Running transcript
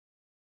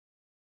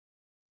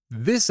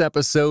This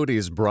episode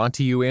is brought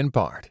to you in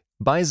part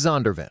by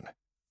Zondervan,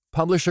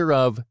 publisher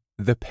of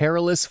The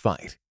Perilous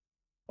Fight,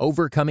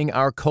 Overcoming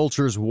Our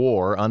Culture's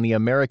War on the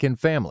American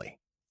Family,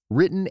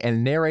 written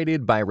and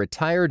narrated by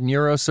retired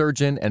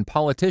neurosurgeon and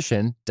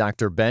politician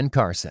Dr. Ben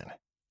Carson.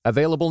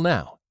 Available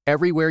now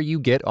everywhere you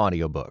get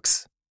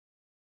audiobooks.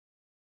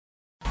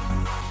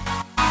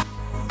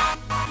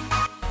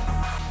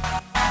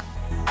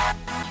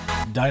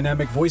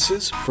 Dynamic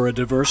voices for a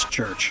diverse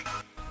church.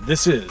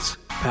 This is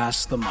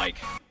Pass the Mic.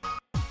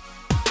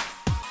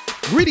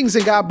 Greetings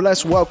and God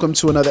bless. Welcome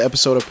to another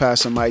episode of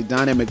Pass the Mic,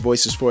 Dynamic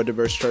Voices for a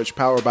Diverse Church,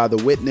 powered by The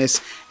Witness,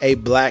 a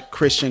Black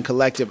Christian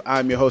collective.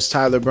 I'm your host,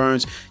 Tyler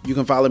Burns. You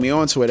can follow me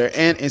on Twitter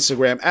and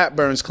Instagram at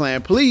Burns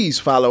Clan. Please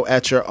follow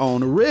at your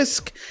own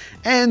risk.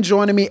 And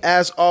joining me,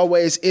 as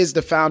always, is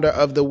the founder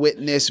of The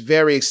Witness.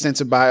 Very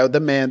extensive bio, the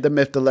man, the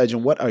myth, the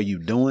legend. What are you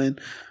doing?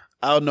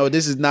 I don't know.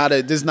 This is not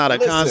a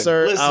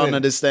concert. I don't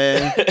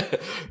understand.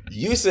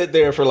 You sit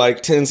there for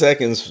like 10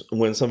 seconds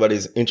when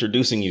somebody's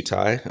introducing you,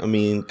 Ty. I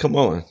mean, come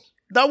on.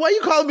 No, why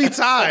you calling me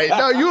Ty?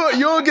 No,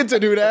 you don't get to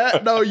do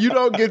that. No, you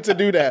don't get to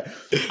do that.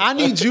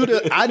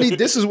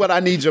 This is what I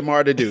need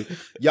Jamar to do.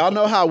 Y'all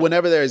know how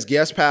whenever there's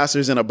guest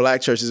pastors in a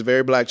black church, it's a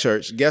very black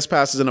church, guest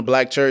pastors in a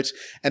black church,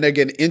 and they're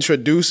getting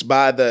introduced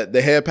by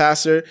the head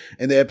pastor,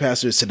 and the head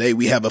pastor is, today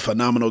we have a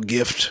phenomenal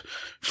gift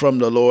from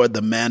the Lord,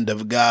 the man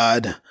of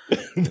God.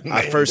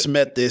 I first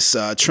met this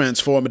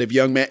transformative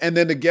young man. And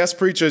then the guest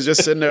preacher is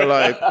just sitting there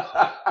like,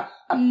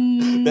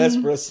 That's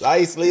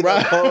precisely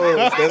the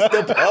pose. That's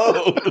the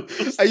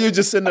pose. And you're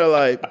just sitting there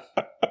like,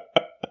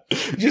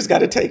 you just got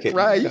to take it.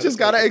 Right. You just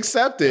got to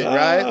accept it.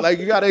 Right. Like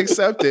you got to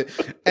accept it.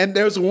 And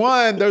there's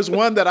one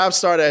that I've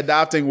started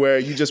adopting where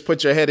you just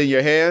put your head in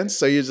your hands.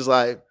 So you're just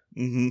like,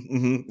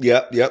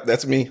 Yep.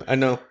 That's me. I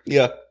know.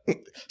 Yeah.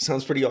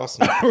 Sounds pretty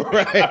awesome.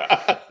 Right.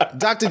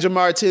 Dr.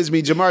 Jamar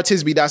Tisby,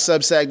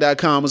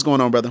 jamartisby.substack.com. What's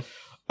going on, brother?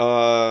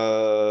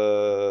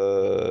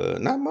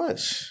 Not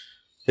much.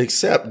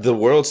 Except the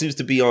world seems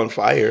to be on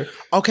fire.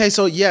 Okay,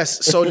 so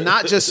yes. So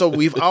not just, so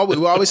we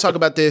always talk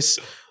about this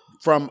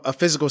from a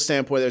physical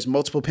standpoint. There's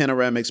multiple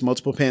panoramics,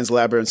 multiple Pan's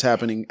Labyrinths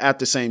happening at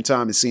the same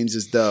time, it seems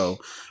as though.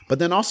 But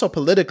then also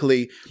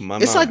politically,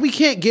 it's like we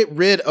can't get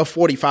rid of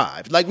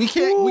 45. Like we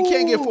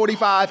can't get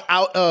 45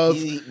 out of.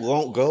 He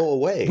won't go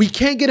away. We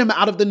can't get him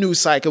out of the news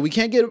cycle. We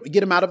can't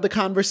get him out of the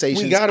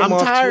conversations. We got him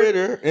off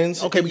Twitter.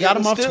 We got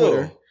him off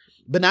Twitter.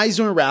 But now he's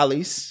doing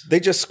rallies. They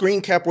just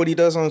screen cap what he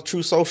does on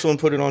True Social and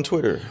put it on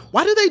Twitter.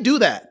 Why do they do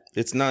that?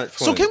 It's not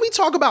fun. So can we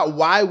talk about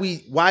why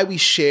we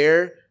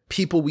share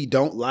people we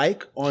don't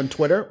like on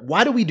Twitter?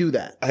 Why do we do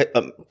that?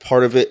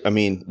 Part of it, I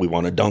mean, we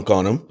want to dunk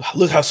on them.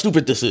 Look how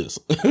stupid this is.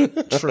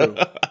 True.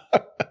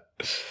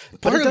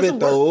 Part of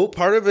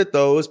it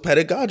though is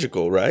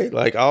pedagogical, right?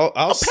 Like I'll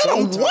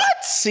what?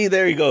 See,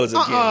 there he goes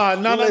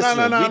again. No. We're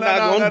not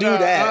going to do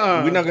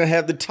that. We're not going to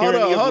have the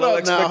tyranny of low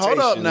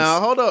expectations.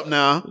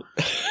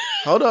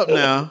 Hold up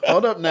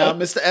now.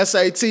 Mr.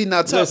 SAT.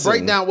 Now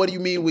break down what do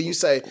you mean when you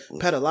say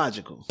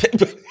pedagogical?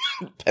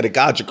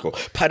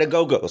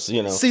 Pedagogos,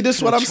 you know. See, this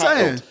is what I'm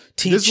saying.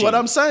 Teaching. This is what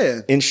I'm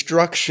saying.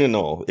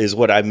 Instructional is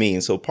what I mean.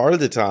 So part of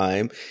the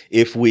time,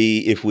 if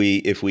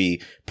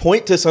we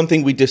point to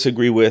something we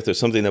disagree with or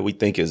something that we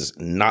think is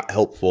not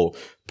helpful,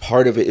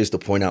 part of it is to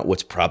point out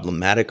what's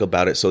problematic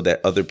about it so that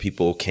other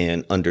people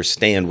can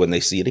understand when they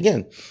see it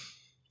again.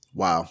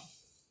 Wow.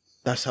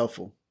 That's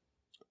helpful.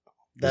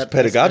 That's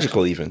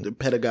pedagogical even.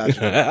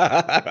 Pedagogical.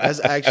 That's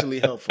actually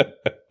helpful.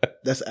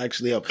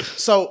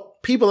 So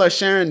people are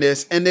sharing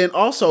this. And then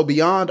also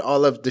beyond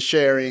all of the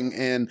sharing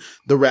and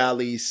the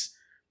rallies,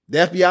 the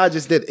FBI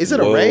just did. Is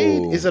it a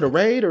raid? Is it a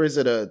raid or is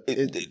it a?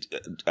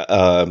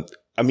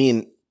 I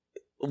mean,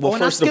 well,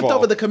 first I skipped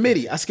over the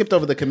committee.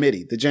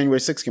 The January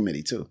 6th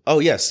committee too. Oh,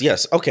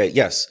 yes. Okay,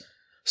 yes.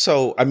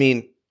 So, I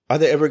mean, are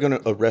they ever going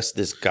to arrest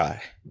this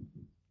guy?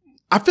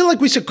 I feel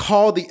like we should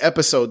call the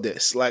episode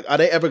this. Like, are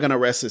they ever going to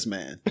arrest this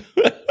man?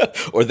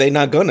 Or they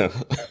not gonna?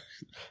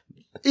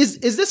 Is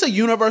this a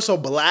universal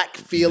black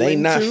feeling? They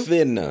not too?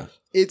 finna.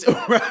 It's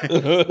right.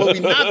 What we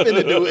not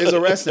finna do is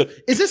arrest him.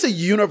 Is this a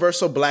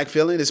universal black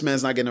feeling? This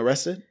man's not getting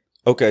arrested?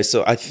 Okay,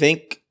 so I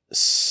think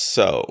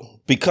so.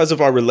 Because of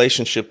our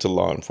relationship to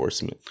law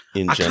enforcement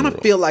in general. I kind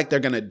of feel like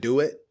they're going to do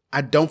it. I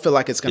don't feel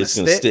like it's going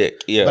to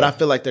stick. Yeah. But I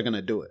feel like they're going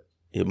to do it.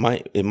 It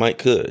might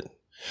could.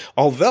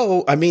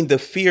 Although, I mean, the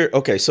fear,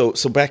 okay, so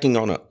backing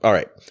on up. All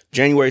right.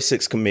 January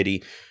 6th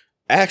committee.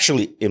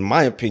 Actually, in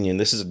my opinion,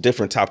 this is a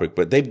different topic,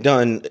 but they've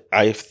done,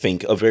 I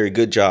think, a very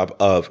good job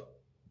of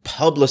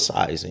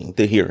publicizing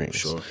the hearings,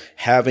 sure.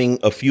 Having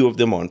a few of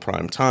them on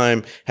prime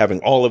time,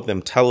 having all of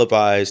them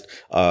televised,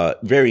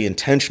 very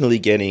intentionally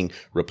getting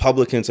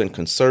Republicans and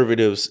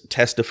conservatives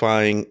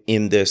testifying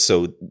in this.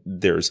 So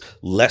there's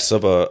less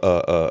of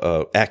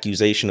a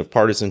accusation of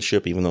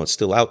partisanship, even though it's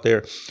still out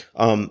there.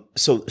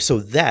 So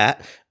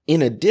that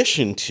in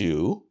addition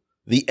to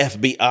the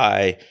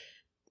FBI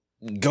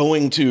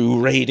going to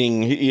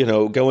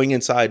raiding, going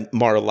inside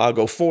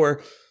Mar-a-Lago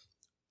for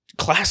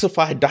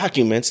classified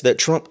documents that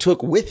Trump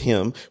took with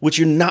him, which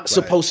you're not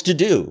supposed to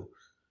do.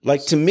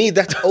 Like, to me,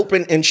 that's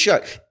open and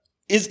shut.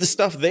 Is the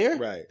stuff there?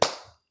 Right.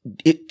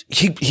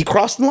 He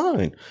crossed the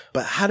line.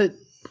 But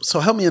so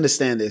help me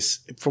understand this.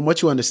 From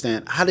what you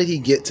understand, how did he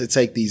get to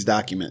take these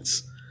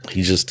documents?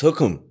 He just took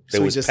them. They So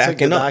he was just took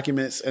packing the up.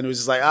 documents and it was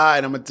just like, all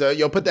right, I'm going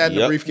to put that in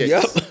the briefcase.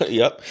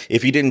 Yep.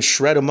 If he didn't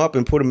shred them up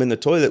and put them in the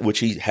toilet, which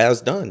he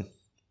has done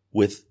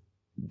with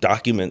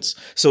documents.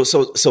 So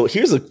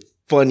here's a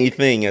funny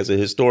thing as a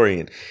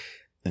historian.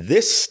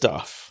 This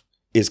stuff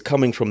is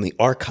coming from the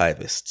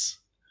archivists.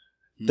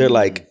 They're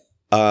like,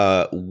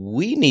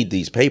 we need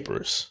these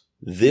papers.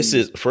 This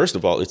is, first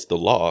of all, it's the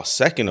law.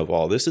 Second of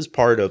all, this is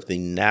part of the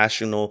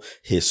National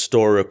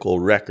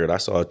Historical Record. I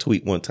saw a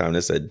tweet one time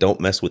that said,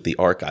 don't mess with the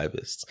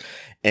archivists.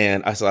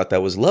 And I thought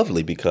that was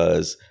lovely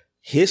because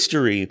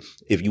history,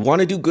 if you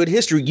want to do good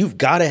history, you've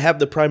got to have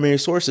the primary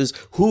sources.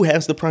 Who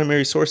has the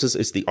primary sources?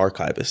 It's the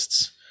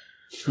archivists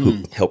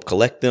who help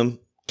collect them,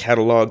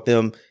 catalog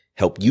them,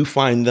 help you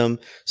find them.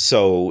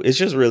 So it's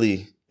just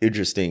really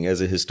interesting as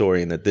a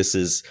historian that this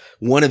is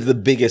one of the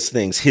biggest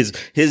things. His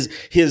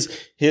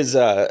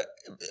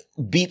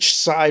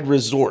beachside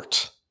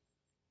resort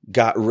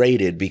got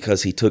raided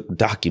because he took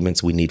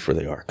documents we need for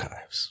the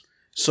archives.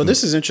 So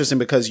this is interesting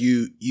because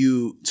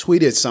you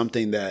tweeted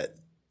something that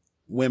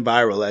went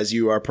viral, as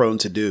you are prone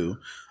to do,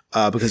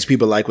 because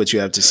people like what you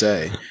have to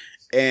say.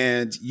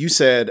 And you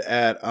said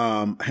at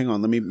hang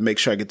on, let me make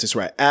sure I get this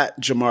right. At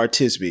Jamar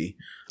Tisby,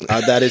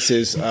 that is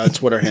his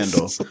Twitter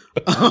handle.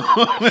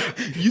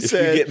 You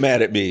said, if you get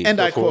mad at me, and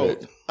I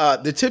quote,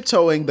 the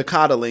tiptoeing, the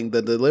coddling,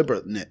 the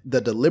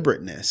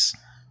deliberateness.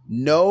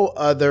 No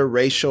other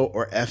racial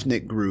or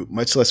ethnic group,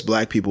 much less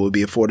black people, would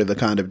be afforded the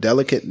kind of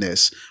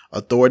delicateness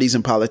authorities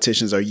and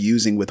politicians are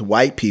using with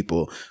white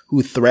people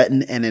who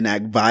threaten and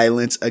enact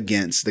violence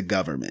against the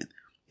government.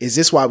 Is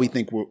this why we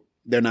think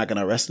they're not going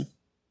to arrest him?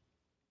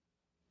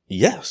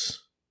 Yes.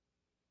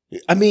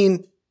 I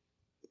mean,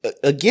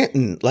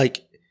 again,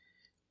 like,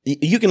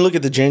 you can look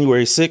at the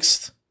January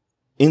 6th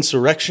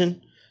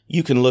insurrection.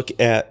 You can look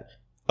at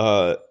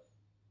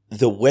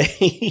the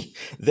way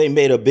they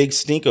made a big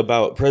stink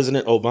about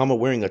President Obama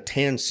wearing a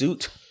tan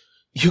suit.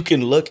 You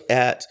can look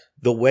at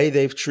the way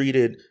they've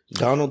treated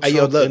Donald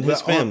Trump and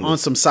his family. On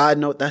some side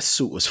note, that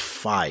suit was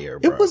fire,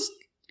 bro. It was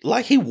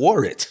like he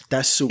wore it.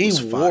 That suit was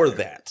fire. He wore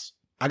that.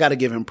 I got to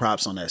give him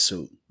props on that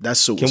suit. That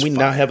suit was fire. Can we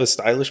not have a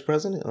stylish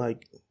president?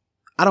 Like,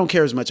 I don't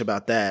care as much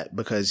about that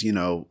because,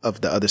 of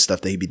the other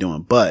stuff that he be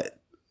doing, but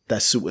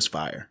that suit was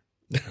fire.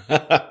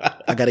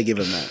 I got to give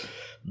him that.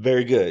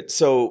 Very good.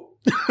 So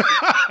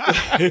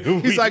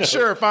he's like,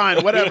 sure,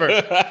 fine, whatever.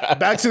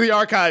 Back to the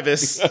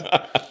archivists.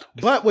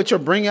 But what you're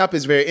bringing up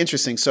is very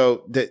interesting.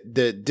 So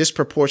the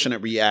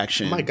disproportionate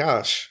reaction. Oh my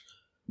gosh.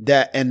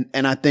 That and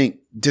I think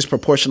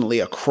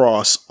disproportionately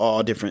across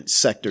all different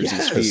sectors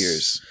and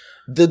spheres.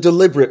 The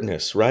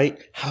deliberateness, right?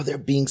 How they're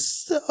being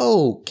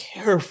so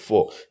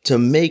careful to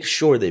make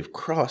sure they've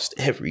crossed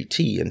every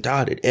T and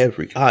dotted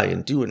every I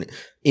and doing it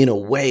in a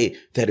way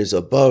that is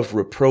above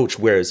reproach.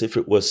 Whereas if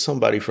it was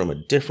somebody from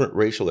a different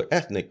racial or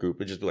ethnic group,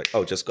 it'd just be like,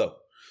 oh, just go.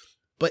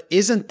 But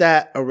isn't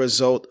that a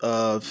result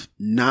of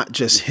not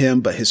just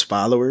him, but his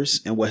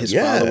followers and what his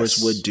followers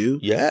would do?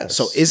 Yes.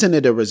 So isn't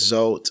it a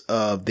result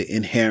of the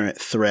inherent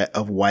threat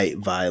of white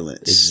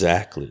violence?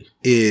 Exactly.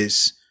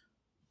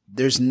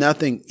 There's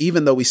nothing,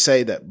 even though we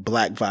say that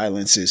black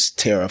violence is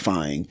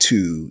terrifying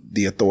to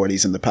the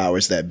authorities and the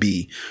powers that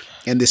be,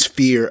 and this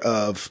fear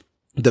of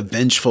the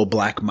vengeful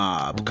black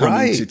mob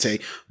coming to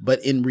take,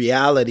 but in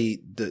reality,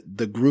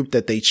 the group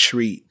that they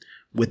treat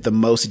with the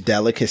most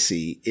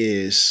delicacy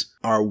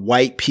are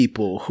white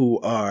people who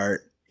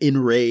are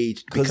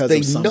enraged because they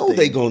of something. know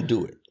they're going to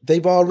do it.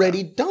 They've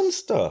already done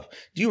stuff.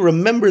 Do you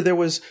remember there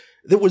was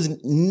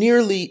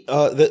nearly,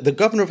 the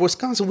governor of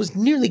Wisconsin was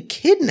nearly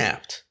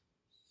kidnapped.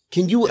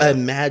 Can you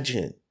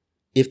imagine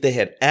if they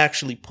had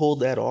actually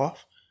pulled that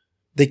off?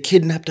 They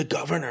kidnapped a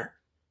governor.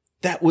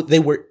 They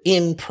were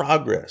in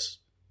progress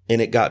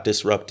and it got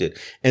disrupted.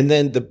 And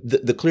then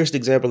the clearest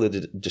example of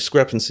the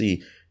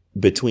discrepancy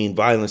between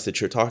violence that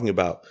you're talking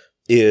about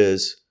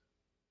is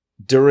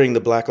during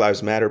the Black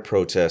Lives Matter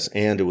protests,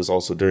 and it was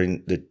also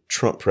during the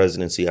Trump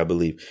presidency, I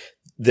believe.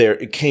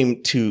 It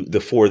came to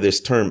the fore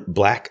this term,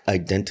 Black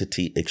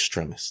identity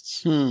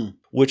extremists,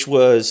 which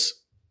was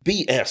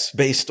BS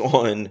based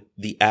on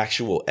the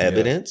actual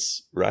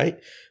evidence, right?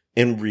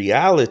 In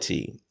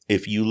reality,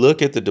 if you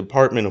look at the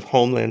Department of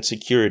Homeland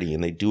Security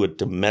and they do a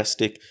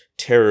domestic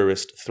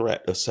terrorist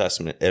threat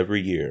assessment every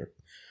year,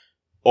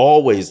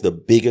 always the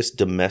biggest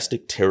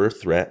domestic terror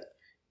threat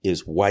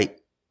is white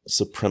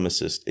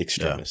supremacist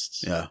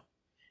extremists. Yeah.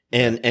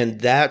 And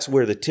that's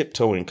where the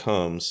tiptoeing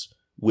comes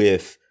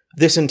with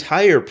this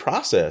entire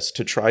process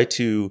to try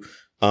to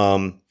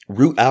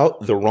root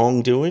out the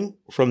wrongdoing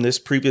from this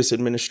previous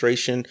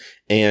administration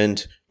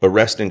and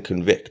arrest and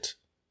convict.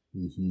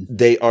 Mm-hmm.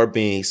 They are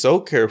being so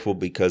careful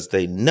because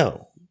they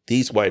know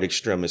these white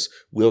extremists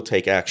will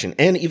take action.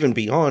 And even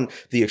beyond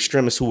the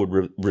extremists who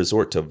would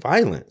resort to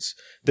violence,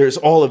 there's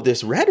all of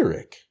this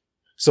rhetoric.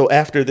 So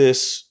after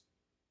this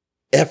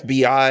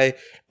FBI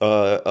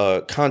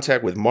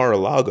contact with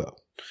Mar-a-Lago.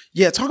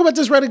 Yeah, talk about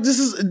this rhetoric.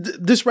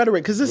 This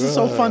rhetoric, because this is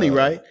so funny,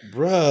 right?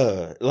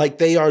 Bruh. Like,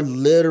 they are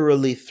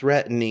literally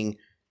threatening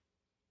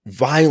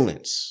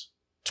violence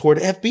toward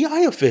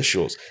FBI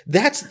officials.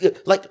 That's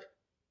like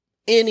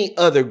any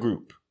other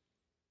group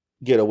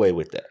get away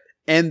with that.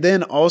 And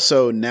then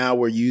also now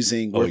we're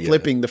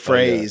flipping the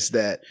phrase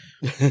that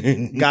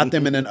got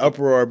them in an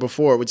uproar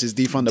before, which is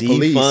defund the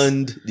police.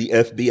 Defund the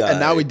FBI. And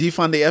now we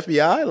defund the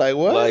FBI? Like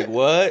what? Like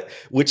what?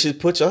 Which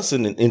puts us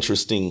in an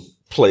interesting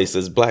place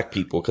as Black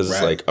people, because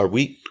it's like,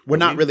 we're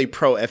not really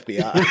pro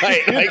FBI.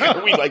 Right? Like,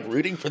 are we like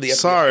rooting for the FBI?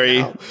 Sorry,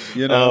 now?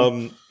 you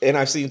know. And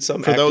I've seen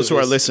some for those who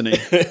are listening.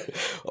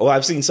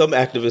 I've seen some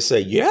activists say,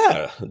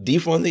 "Yeah,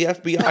 defund the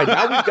FBI."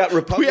 Now we've got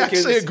Republicans. We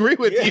actually agree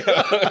with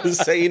you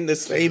saying the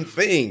same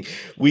thing.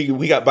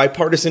 We got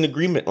bipartisan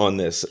agreement on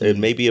this, and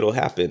maybe it'll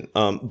happen.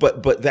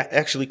 But that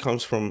actually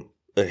comes from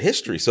a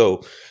history.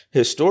 So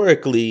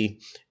historically,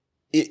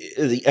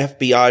 the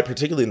FBI,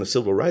 particularly in the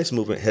civil rights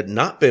movement, had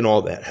not been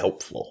all that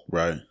helpful.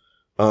 Right.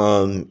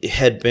 It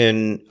had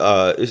been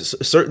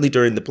certainly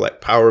during the Black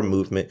Power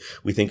movement.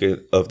 We think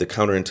of the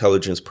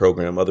counterintelligence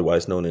program,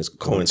 otherwise known as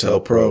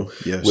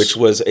COINTELPRO, yes. which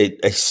was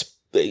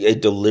a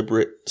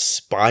deliberate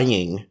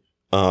spying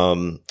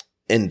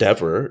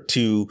endeavor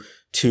to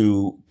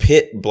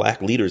pit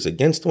Black leaders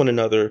against one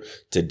another,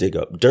 to dig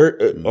up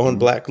dirt on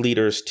Black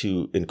leaders,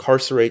 to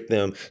incarcerate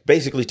them,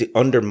 basically to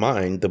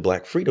undermine the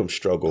Black freedom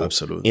struggle.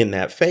 Absolutely. In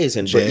that phase.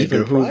 And but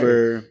even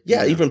Hoover,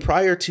 even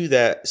prior to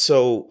that,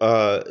 so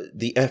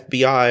the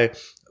FBI,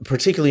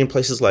 particularly in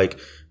places like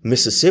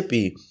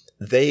Mississippi,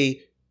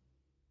 they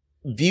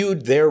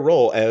viewed their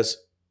role as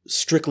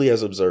strictly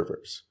as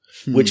observers,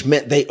 which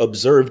meant they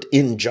observed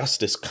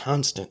injustice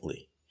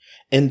constantly.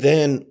 And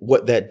then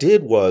what that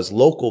did was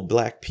local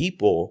Black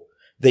people,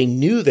 they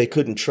knew they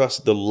couldn't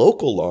trust the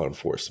local law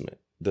enforcement,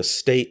 the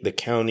state, the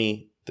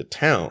county, the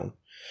town.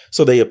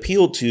 So they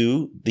appealed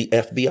to the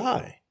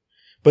FBI.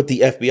 But the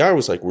FBI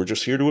was like, we're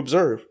just here to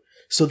observe.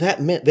 So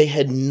that meant they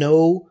had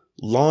no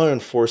law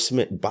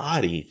enforcement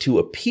body to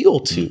appeal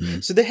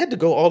to. So they had to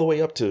go all the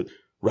way up to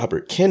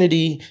Robert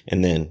Kennedy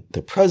and then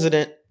the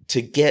president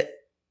to get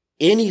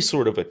any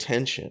sort of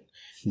attention.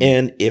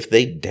 And if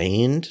they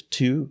deigned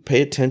to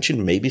pay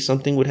attention, maybe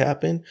something would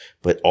happen,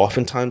 but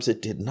oftentimes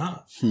it did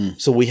not.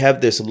 So we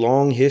have this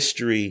long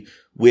history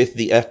with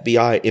the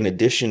FBI, in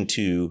addition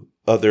to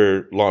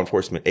other law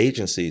enforcement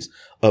agencies,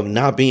 of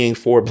not being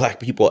for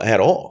Black people at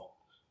all.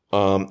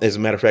 As a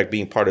matter of fact,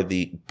 being part of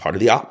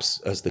the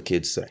ops, as the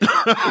kids say.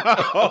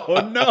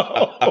 Oh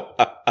no!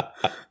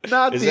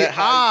 Not the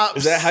ops.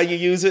 Is that how you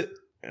use it?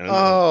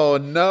 Oh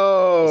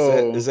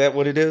no! Is that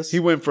what it is? He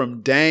went from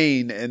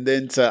Dane and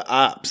then to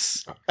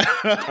ops.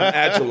 I'm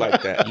agile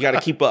like that. You got to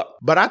keep up.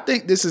 But I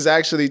think this is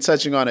actually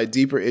touching on a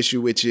deeper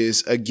issue, which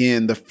is,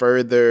 again, the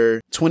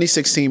further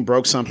 2016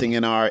 broke something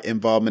in our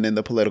involvement in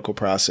the political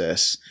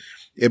process.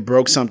 It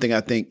broke something, I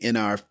think, in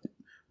our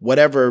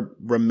whatever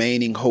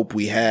remaining hope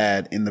we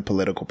had in the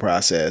political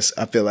process.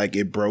 I feel like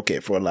it broke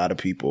it for a lot of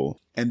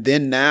people. And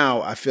then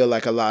now I feel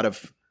like a lot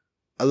of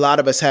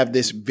us have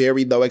this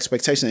very low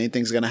expectation that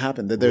anything's going to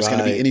happen, that there's going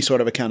to be any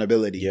sort of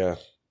accountability. Yeah.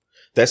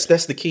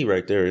 That's the key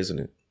right there, isn't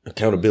it?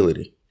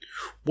 Accountability.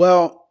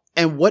 Well,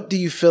 and what do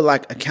you feel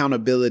like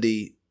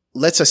accountability,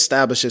 let's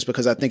establish this,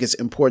 because I think it's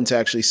important to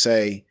actually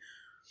say,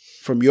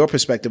 from your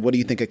perspective, what do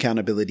you think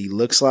accountability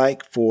looks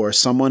like for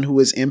someone who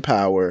is in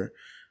power,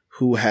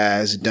 who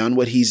has done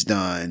what he's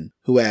done,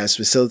 who has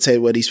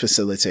facilitated what he's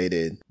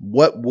facilitated?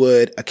 What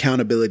would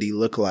accountability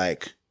look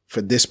like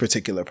for this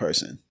particular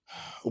person?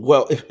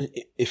 Well,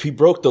 if he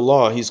broke the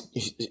law, he's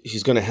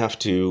going to have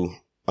to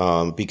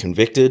be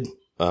convicted,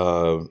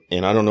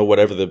 and I don't know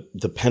whatever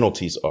the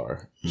penalties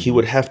are. He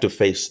would have to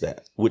face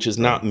that, which is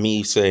not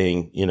me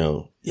saying,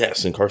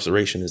 yes,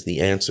 incarceration is the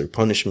answer,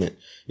 punishment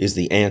is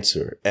the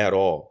answer at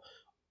all.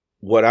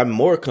 What I'm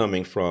more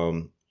coming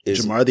from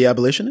is Jamar the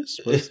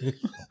abolitionist.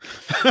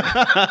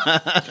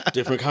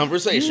 Different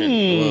conversation.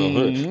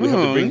 We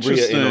have to bring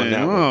Bria in on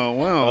that one. Oh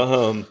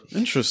wow,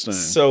 interesting.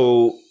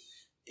 So.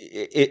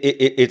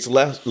 It's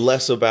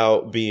less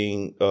about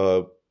being,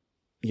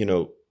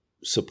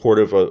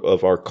 supportive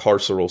of our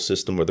carceral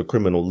system or the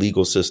criminal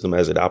legal system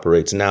as it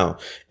operates now.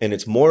 And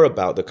it's more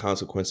about the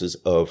consequences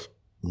of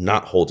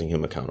not holding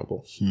him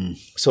accountable.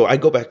 So I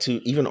go back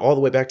to all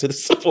the way back to the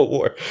Civil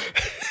War.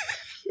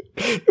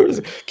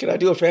 Can I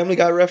do a Family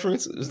Guy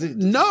reference?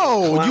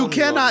 No, you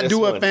cannot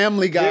do a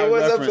Family Guy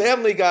reference. There was a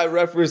Family Guy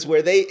reference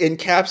where they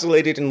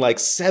encapsulated in like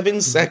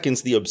 7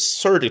 seconds the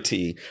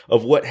absurdity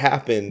of what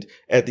happened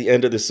at the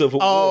end of the Civil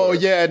War. Oh,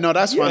 yeah. No,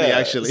 that's funny,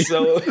 actually.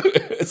 So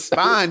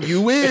fine,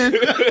 you win.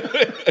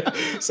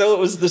 So it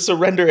was the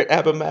surrender at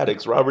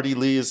Appomattox. Robert E.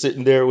 Lee is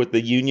sitting there with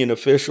the Union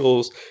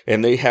officials,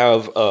 and they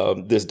have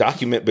this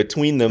document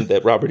between them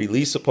that Robert E.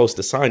 Lee's supposed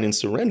to sign and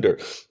surrender.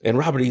 And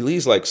Robert E.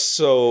 Lee's like,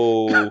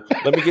 so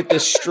let me get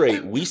this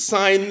straight. We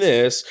sign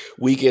this.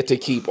 We get to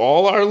keep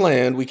all our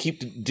land. We keep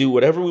to do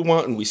whatever we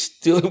want, and we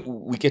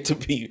get to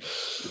be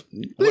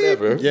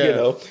whatever,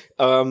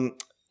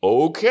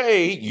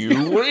 Okay,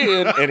 you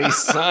win. And he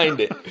signed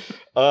it.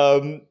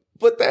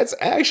 But that's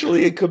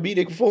actually in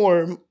comedic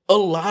form a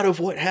lot of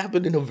what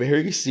happened in a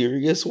very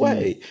serious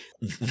way.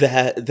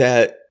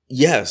 That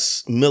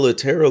yes,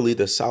 militarily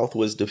the South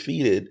was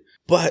defeated,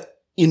 but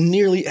in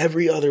nearly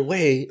every other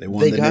way,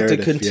 they got to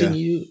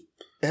continue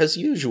as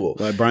usual.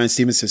 Like Brian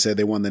Stevenson said,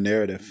 they won the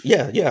narrative.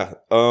 Yeah.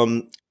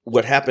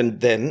 What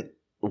happened then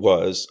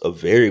was a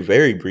very,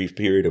 very brief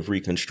period of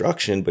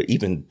Reconstruction, but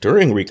even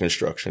during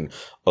Reconstruction,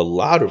 a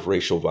lot of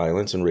racial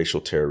violence and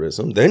racial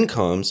terrorism. Then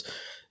comes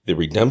the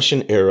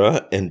Redemption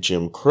era and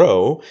Jim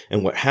Crow.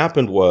 And what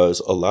happened was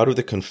a lot of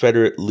the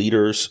Confederate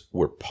leaders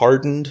were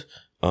pardoned.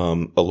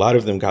 A lot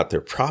of them got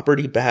their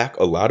property back.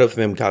 A lot of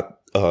them got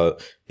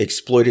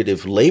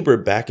exploitative labor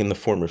back in the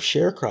form of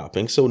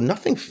sharecropping. So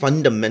nothing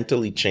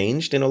fundamentally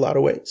changed in a lot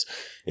of ways,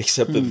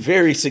 except the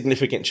very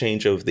significant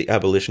change of the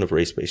abolition of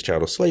race-based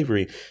chattel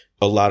slavery.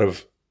 A lot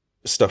of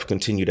stuff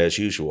continued as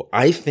usual.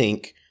 I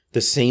think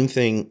the same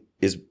thing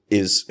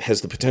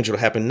has the potential to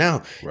happen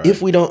now. Right.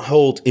 If we don't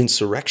hold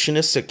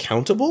insurrectionists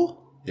accountable.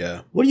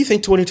 Yeah. What do you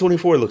think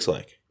 2024 looks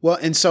like? Well,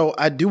 and so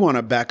I do want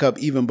to back up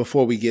even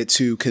before we get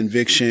to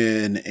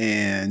conviction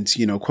and,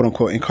 quote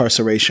unquote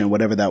incarceration,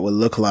 whatever that would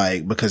look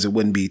like, because it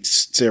wouldn't be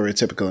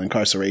stereotypical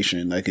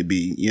incarceration. That could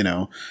be,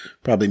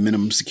 probably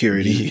minimum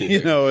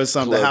security, or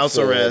something, house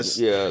arrest,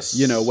 yes,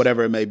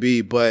 whatever it may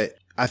be. But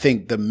I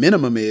think the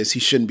minimum is he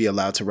shouldn't be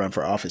allowed to run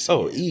for office.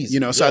 Oh, easy.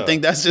 So I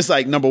think that's just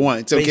like number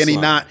one. So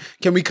baseline.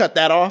 Can we cut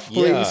that off,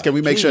 please? Yeah, can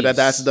we make sure that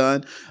that's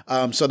done?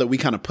 So that we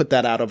kind of put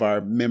that out of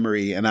our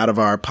memory and out of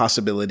our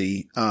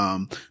possibility.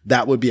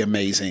 That would be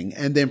amazing.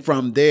 And then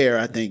from there,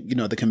 I think,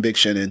 the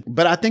conviction.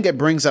 But I think it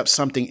brings up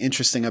something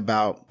interesting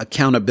about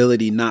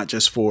accountability, not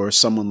just for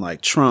someone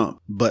like Trump,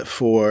 but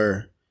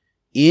for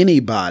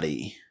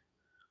anybody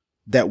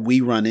that we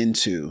run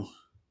into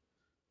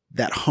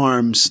that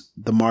harms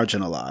the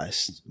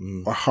marginalized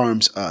or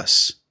harms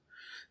us,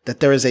 that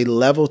there is a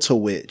level to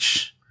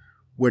which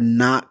we're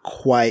not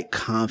quite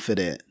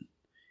confident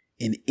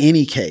in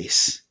any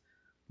case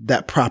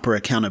that proper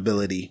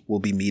accountability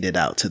will be meted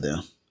out to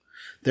them.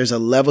 There's a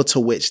level to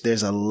which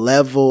there's a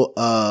level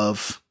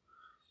of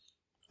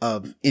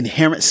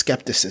inherent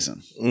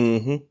skepticism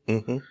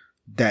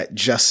that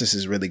justice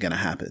is really going to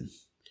happen.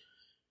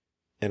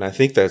 And I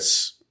think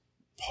that's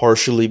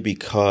partially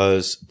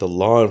because the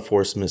law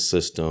enforcement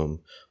system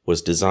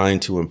was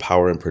designed to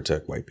empower and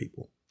protect white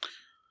people.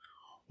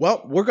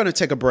 Well, we're going to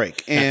take a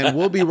break and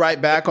we'll be right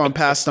back on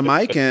Pass the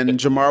Mic, and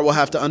Jamar will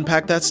have to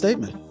unpack that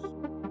statement.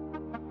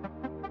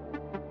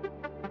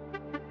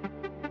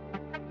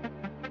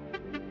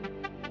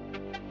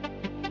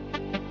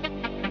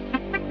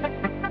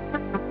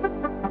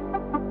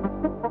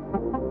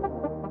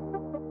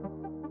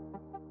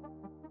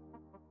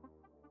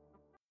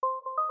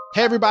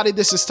 Hey everybody,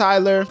 this is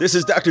Tyler. This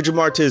is Dr.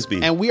 Jamar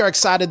Tisby. And we are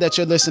excited that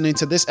you're listening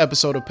to this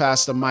episode of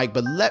Pass the Mic,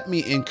 but let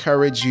me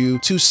encourage you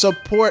to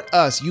support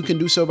us. You can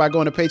do so by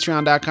going to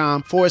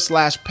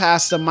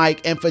patreon.com/Pass the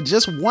Mic. And for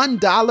just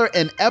 $1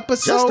 an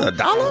episode. Just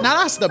 $1?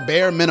 Now that's the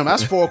bare minimum.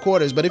 That's 4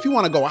 quarters. But if you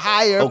want to go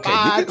higher, okay,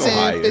 5, 10,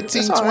 higher.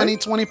 15, 20,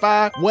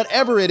 25,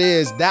 whatever it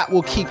is, that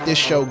will keep this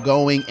show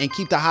going and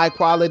keep the high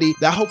quality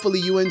that hopefully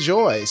you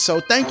enjoy. So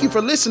thank you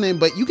for listening,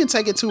 but you can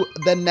take it to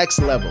the next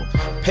level.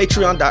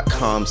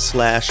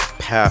 Patreon.com/Pass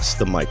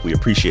the Mic. We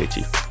appreciate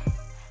you.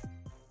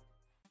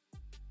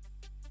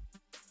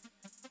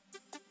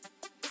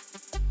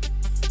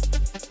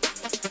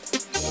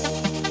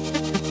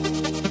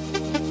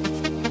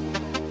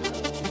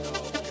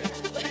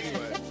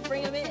 Let's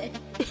bring him in.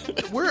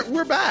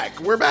 We're back.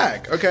 We're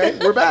back. Okay,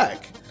 we're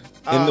back.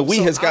 And the we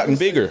has gotten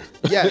bigger.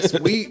 Yes,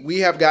 we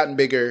have gotten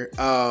bigger.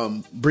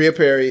 Bria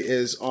Perry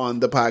is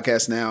on the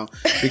podcast now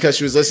because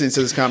she was listening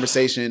to this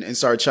conversation and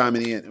started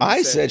chiming in.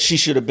 I said she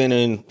should have been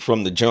in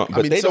from the jump,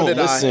 but they don't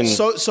listen.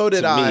 So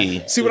did I.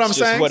 Me. See what I'm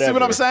saying? Whatever. See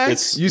what I'm saying?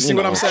 You see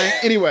what I'm saying? saying?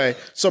 Anyway,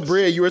 so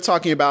Bria, you were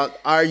talking about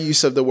our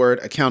use of the word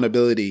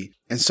accountability.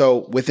 And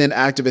so within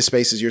activist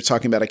spaces, you're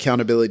talking about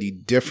accountability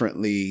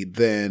differently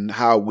than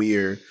how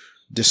we're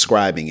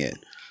describing it.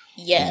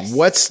 Yes.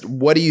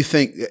 What do you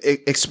think?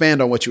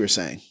 Expand on what you were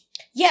saying.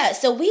 Yeah,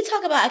 so we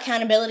talk about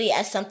accountability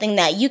as something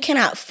that you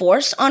cannot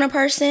force on a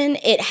person.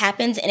 It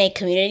happens in a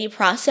community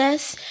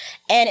process,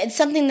 and it's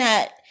something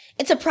that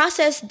it's a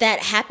process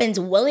that happens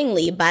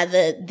willingly by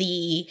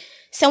the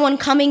someone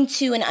coming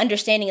to an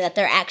understanding that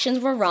their actions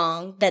were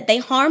wrong, that they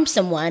harmed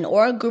someone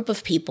or a group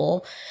of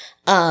people,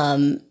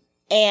 and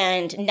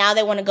now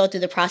they want to go through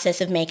the process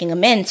of making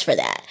amends for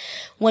that.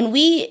 When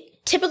we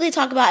typically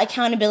talk about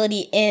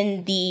accountability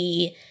in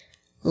the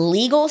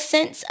legal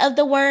sense of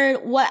the word,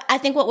 what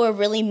we're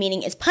really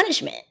meaning is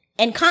punishment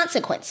and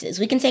consequences.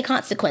 We can say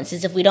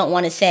consequences if we don't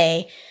want to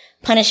say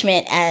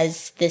punishment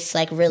as this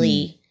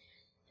really,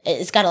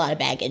 it's got a lot of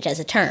baggage as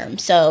a term.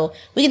 So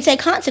we can say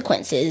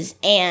consequences.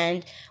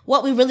 And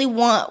what we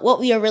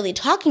are really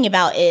talking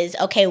about is,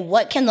 okay,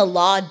 what can the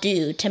law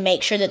do to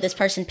make sure that this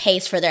person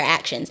pays for their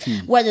actions,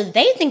 whether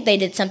they think they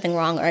did something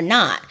wrong or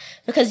not?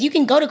 Because you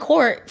can go to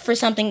court for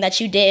something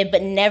that you did,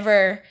 but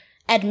never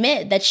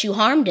admit that you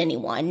harmed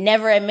anyone,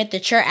 never admit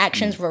that your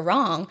actions were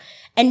wrong.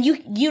 And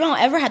you don't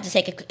ever have to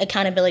take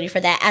accountability for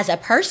that as a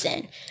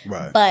person.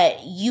 Right. But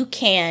you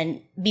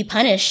can be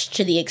punished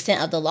to the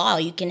extent of the law.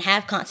 You can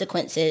have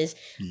consequences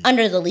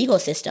under the legal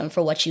system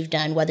for what you've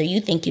done, whether you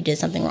think you did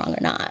something wrong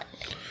or not.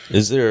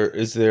 Is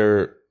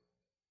there,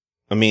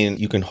 I mean,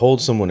 you can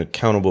hold someone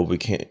accountable,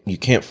 but you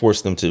can't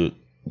force them to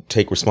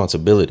take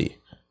responsibility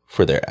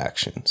for their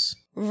actions.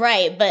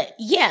 Right. But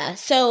yeah.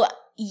 So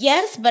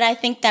yes, but I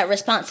think that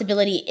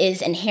responsibility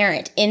is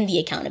inherent in the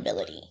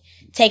accountability.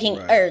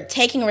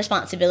 Taking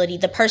responsibility,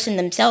 the person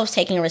themselves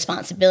taking a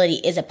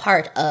responsibility is a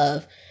part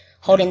of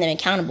holding them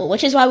accountable,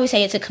 which is why we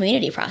say it's a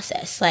community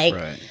process. Like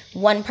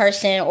one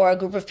person or a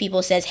group of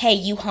people says, hey,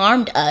 you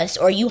harmed us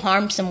or you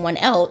harmed someone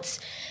else.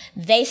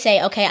 They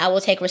say, okay, I will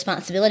take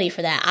responsibility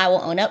for that. I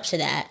will own up to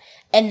that.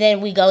 And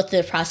then we go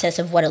through the process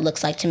of what it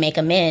looks like to make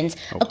amends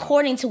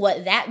according to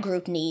what that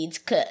group needs.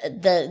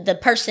 The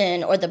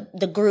person or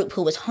the group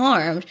who was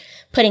harmed,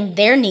 putting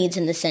their needs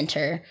in the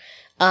center.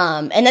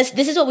 And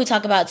this is what we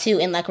talk about too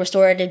in like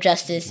restorative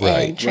justice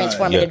and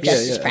transformative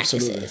justice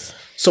practices. Absolutely.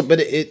 So, but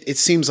it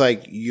seems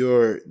like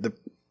the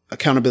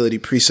accountability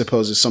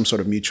presupposes some sort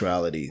of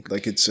mutuality.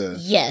 Like it's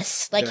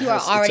like you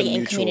are already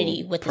in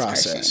community with this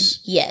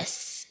person.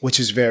 Yes. Which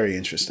is very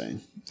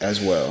interesting as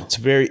well. It's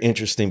very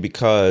interesting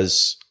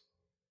because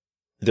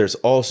there's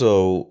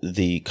also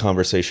the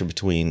conversation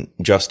between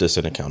justice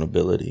and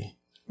accountability.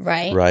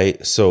 Right.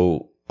 Right.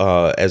 So,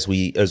 as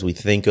we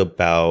think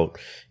about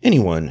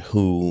anyone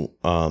who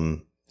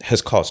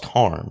has caused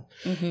harm,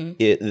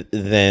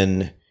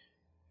 then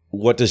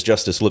what does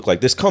justice look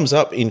like? This comes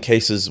up in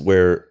cases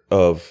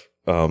of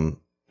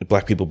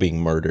Black people being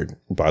murdered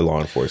by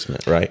law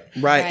enforcement, right?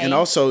 Right. And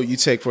also you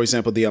take, for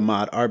example, the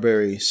Ahmaud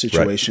Arbery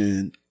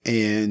situation.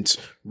 And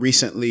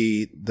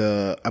recently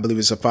I believe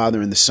it's a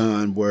father and the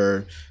son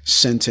were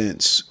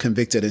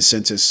convicted and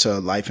sentenced to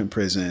life in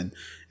prison.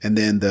 And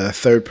then the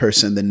third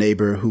person, the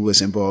neighbor who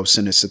was involved,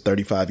 sentenced to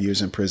 35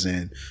 years in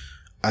prison.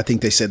 I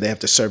think they said they have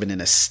to serve it in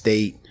a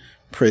state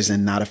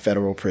prison, not a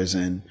federal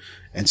prison.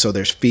 And so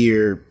there's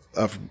fear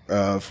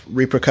of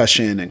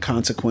repercussion and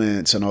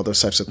consequence and all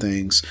those types of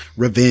things.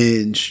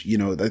 Revenge,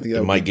 I think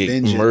it might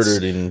get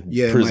murdered in prison.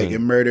 It might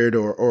get murdered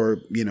or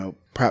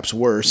perhaps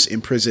worse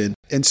in prison.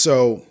 And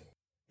so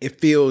it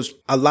feels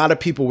a lot of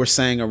people were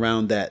saying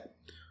around that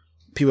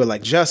people are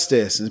like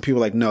justice and people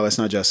are like, no, it's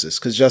not justice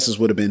because justice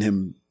would have been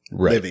him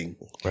living.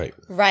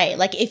 Right.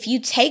 Like if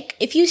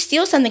you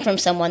steal something from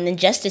someone, then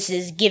justice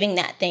is giving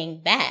that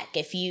thing back.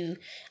 If you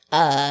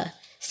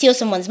steal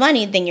someone's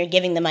money, then you're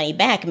giving the money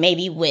back,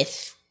 maybe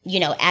with,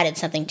 added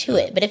something to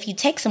it. But if you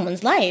take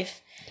someone's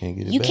life,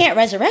 you can't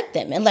resurrect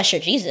them unless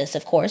you're Jesus,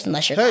 of course,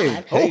 unless you're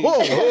God.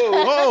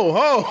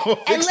 Whoa.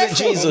 Fix it,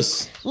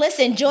 Jesus.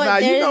 Listen, Joy,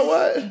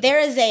 there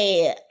is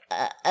a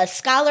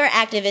scholar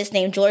activist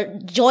named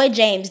Joy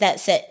James that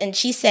said, and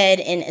she said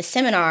in a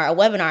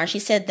webinar, she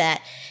said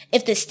that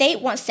if the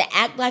state wants to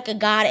act like a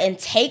God and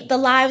take the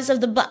lives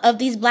of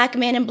these Black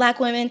men and Black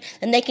women,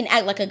 then they can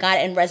act like a God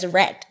and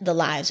resurrect the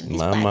lives of these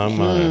Black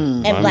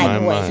men and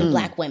Black boys and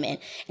Black women.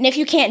 And if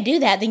you can't do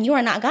that, then you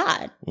are not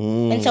God.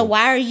 And so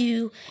why are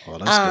you? Oh,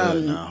 that's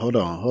good. Now hold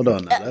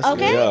on. Now. That's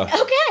okay. Good.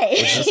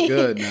 Okay. That's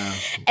good now.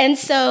 And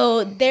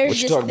so there's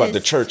what you talking about? The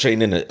church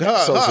ain't in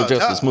the social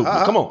justice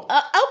movement. Come on.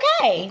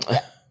 Okay.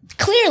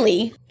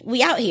 Clearly,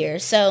 we out here.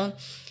 So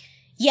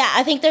yeah,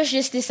 I think there's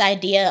just this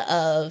idea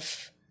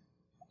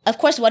of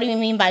course, what do we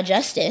mean by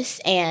justice?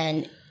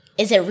 And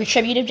is it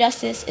retributive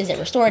justice? Is it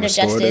restorative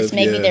justice?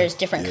 Maybe there's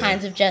different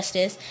kinds of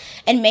justice.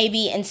 And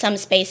maybe in some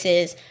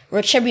spaces,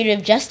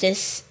 retributive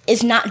justice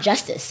is not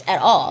justice at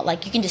all.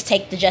 Like you can just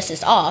take the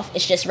justice off.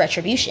 It's just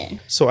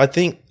retribution. So I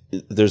think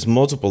there's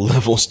multiple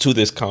levels to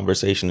this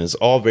conversation. It's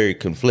all very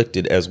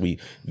conflicted as we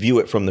view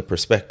it from the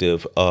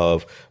perspective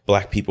of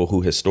Black people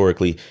who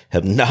historically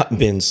have not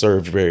been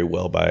served very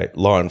well by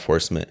law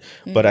enforcement.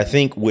 Mm-hmm. But I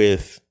think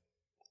with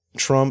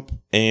Trump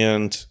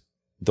and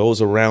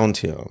those around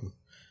him,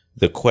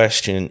 the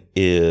question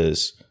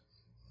is,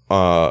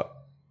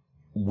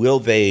 will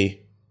they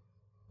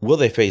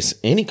face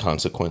any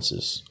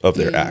consequences of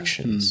their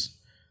actions?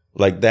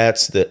 Like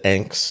that's the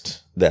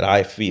angst that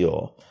I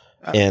feel,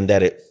 and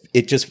that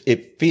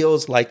it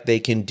feels like they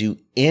can do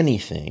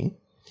anything.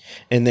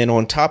 And then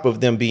on top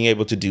of them being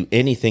able to do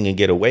anything and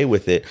get away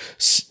with it,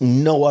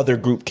 no other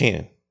group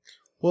can.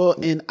 Well,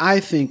 and I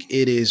think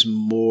it is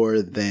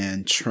more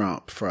than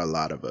Trump for a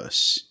lot of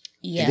us.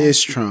 Yeah. It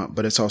is Trump,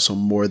 but it's also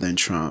more than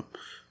Trump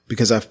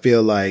because I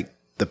feel like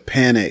the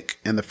panic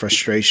and the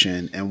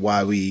frustration and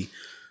why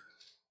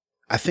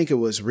I think it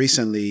was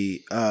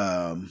recently,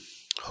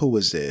 who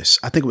was this?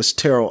 I think it was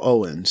Terrell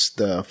Owens,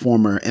 the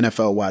former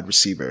NFL wide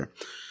receiver,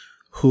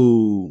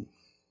 who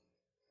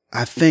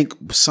I think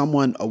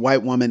a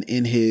white woman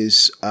in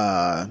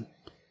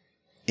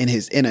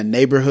a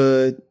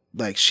neighborhood,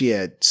 like she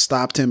had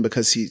stopped him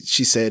because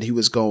she said he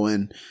was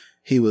going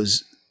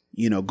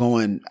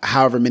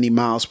however many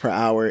miles per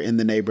hour in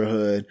the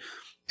neighborhood.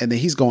 And then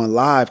he's going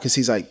live because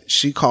he's like,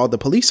 she called the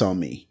police on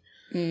me.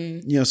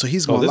 So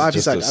he's going live.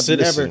 He's like, I've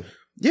never,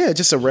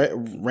 just a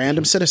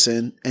random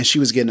citizen. And she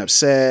was getting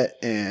upset.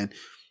 And,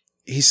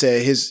 he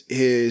said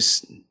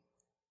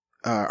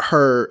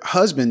her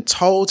husband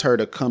told her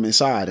to come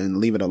inside and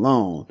leave it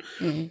alone.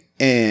 Mm-hmm.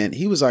 And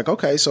he was like,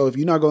 okay, so if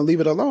you're not going to leave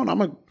it alone, I'm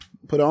going to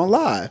put it on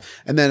live.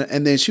 And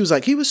then she was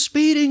like, he was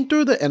speeding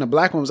through and the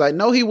black one was like,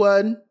 no, he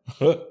wasn't.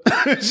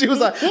 She was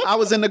like, I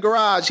was in the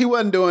garage. He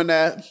wasn't doing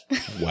that.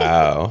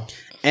 Wow.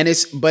 And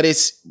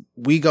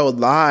we go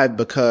live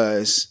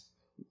because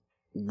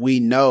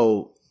we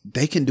know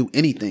they can do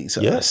anything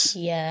to us.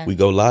 Yeah. We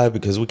go live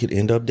because we could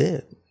end up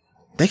dead.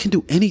 They can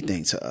do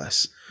anything to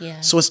us. Yeah.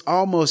 So it's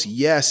almost,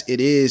 yes, it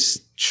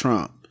is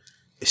Trump.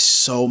 It's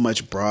so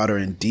much broader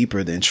and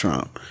deeper than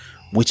Trump,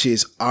 which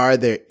is, are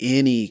there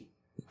any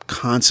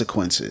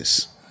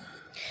consequences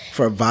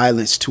for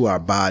violence to our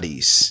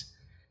bodies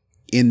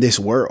in this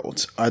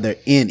world? Are there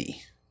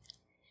any?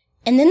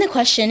 And then the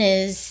question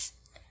is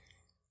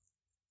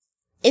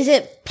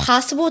it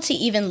possible to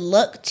even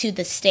look to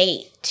the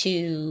same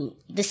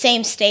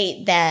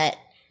state that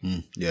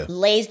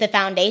lays the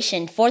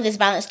foundation for this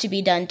violence to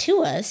be done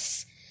to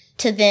us,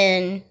 to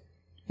then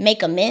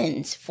make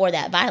amends for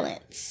that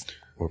violence?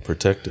 Or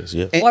protect us,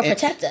 yeah. Or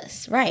protect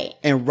us, right.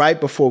 And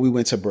right before we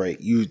went to break,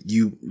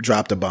 you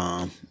dropped a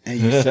bomb and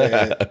you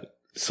said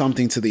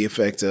something to the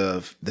effect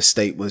of the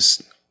state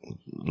was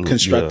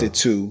constructed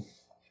to...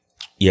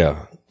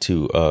 Yeah,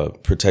 to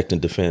protect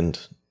and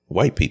defend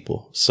white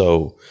people.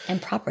 So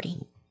and property.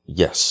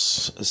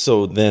 Yes.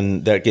 So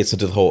then that gets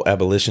into the whole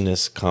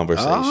abolitionist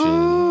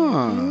conversation.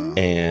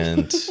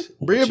 And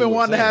Bria been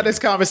wanting to have this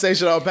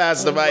conversation on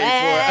Pastor Mike.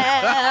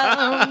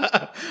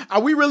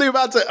 Are we really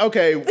about to?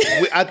 Okay,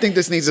 I think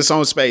this needs its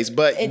own space,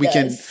 but we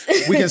can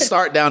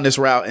start down this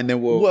route and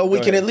then we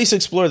can at least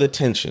explore the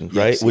tension,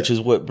 right? Yes, which is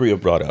what Bria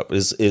brought up.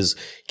 Is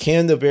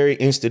can the very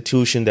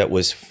institution that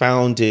was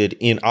founded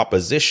in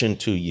opposition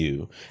to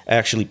you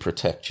actually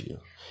protect you?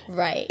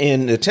 Right.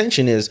 And the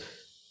tension is,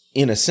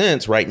 in a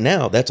sense, right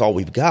now, that's all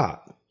we've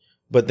got.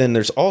 But then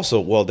there's also,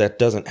 well, that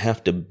doesn't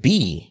have to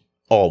be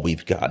all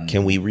we've got.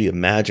 Can we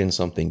reimagine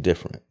something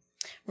different?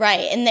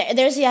 Right. And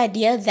there's the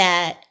idea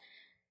that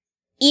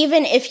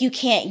even if you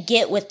can't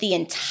get with the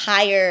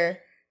entire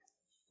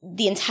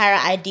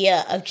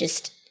idea of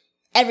just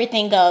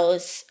everything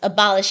goes,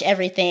 abolish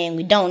everything,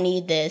 we don't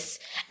need this,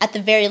 at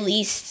the very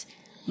least,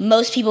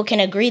 most people can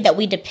agree that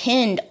we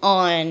depend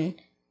on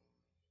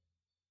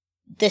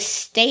the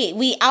state.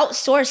 We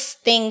outsource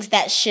things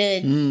that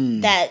should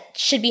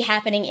be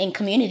happening in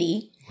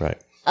community, right,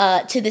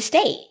 to the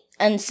state.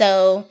 And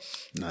so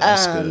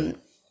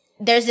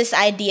there's this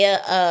idea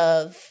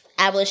of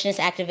abolitionist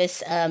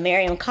activist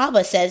Mariame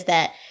Kaba says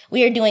that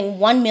we are doing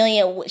 1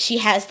 million. She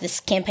has this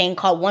campaign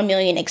called 1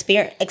 million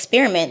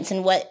experiments.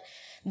 And what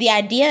the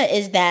idea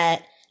is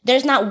that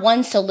there's not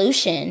one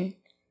solution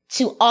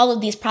to all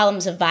of these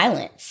problems of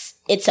violence.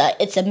 It's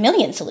a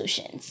million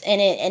solutions.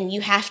 And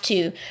you have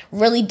to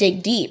really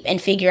dig deep and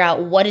figure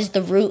out what is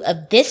the root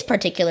of this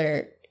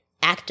particular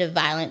act of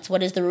violence.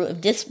 What is the root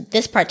of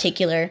this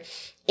particular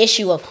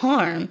issue of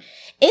harm?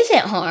 Is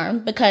it harm?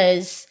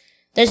 Because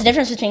there's a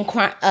difference between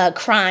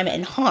crime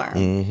and harm.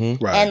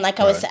 Mm-hmm. Right, and like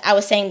I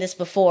was saying this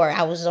before,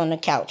 I was on the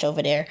couch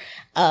over there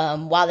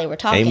while they were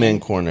talking. Amen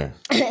corner.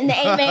 In the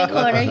amen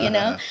corner,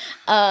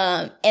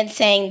 and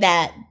saying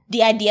that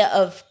the idea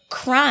of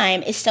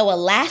crime is so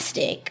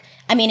elastic.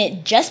 I mean,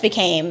 it just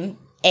became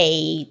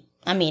there's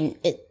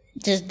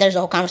a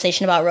whole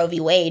conversation about Roe v.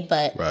 Wade,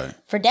 but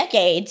for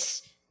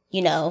decades,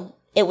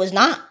 it was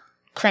not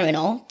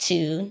criminal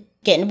to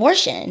get an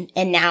abortion,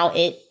 and now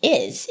it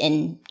is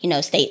in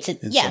states.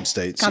 Some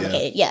states,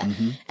 complicated,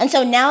 Mm-hmm. And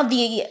so now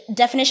the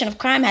definition of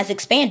crime has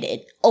expanded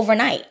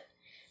overnight,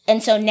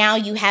 and so now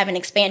you have an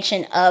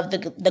expansion of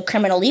the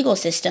criminal legal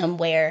system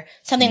where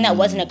something that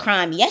wasn't a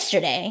crime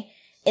yesterday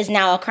is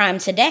now a crime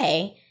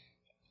today,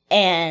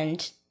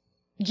 and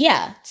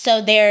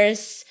so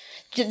there's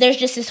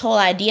just this whole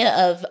idea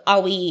of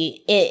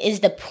is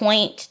the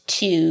point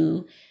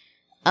to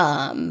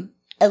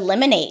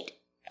eliminate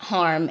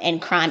harm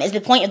and crime? Is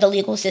the point of the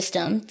legal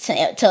system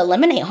to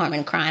eliminate harm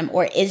and crime,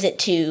 or is it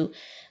to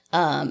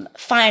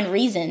find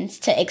reasons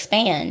to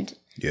expand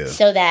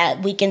so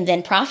that we can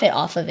then profit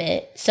off of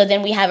it? So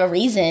then we have a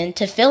reason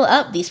to fill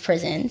up these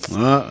prisons.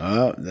 But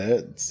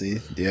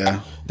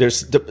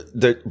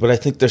I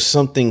think there's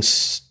something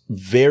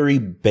very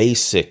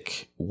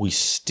basic we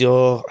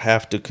still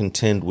have to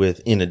contend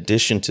with in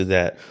addition to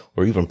that,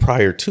 or even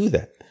prior to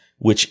that,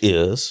 which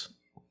is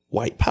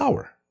white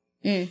power.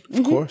 Mm-hmm.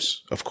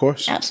 Of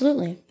course.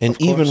 Absolutely.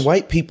 And even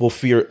white people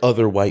fear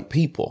other white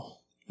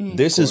people.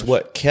 This is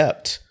what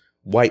kept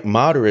white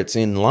moderates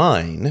in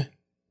line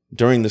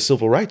during the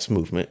civil rights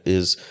movement.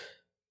 Is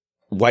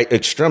white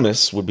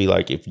extremists would be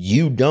like, if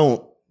you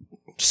don't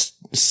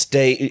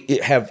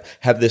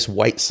have this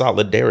white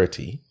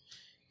solidarity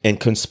and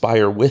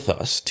conspire with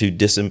us to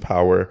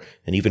disempower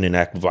and even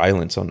enact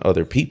violence on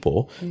other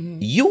people,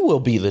 you will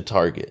be the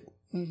target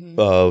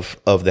of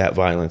that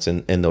violence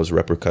and those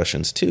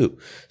repercussions too.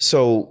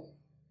 So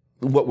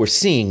what we're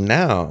seeing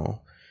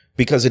now,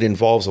 because it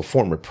involves a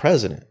former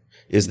president,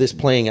 is this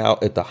playing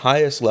out at the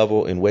highest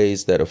level in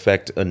ways that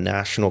affect a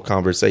national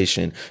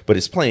conversation, but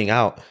it's playing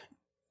out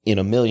in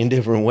a million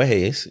different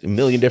ways, a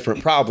million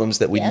different problems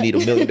that we need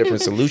a million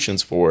different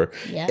solutions for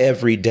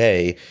every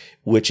day,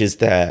 which is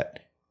that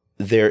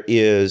there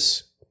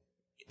is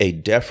a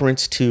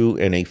deference to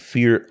and a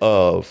fear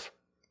of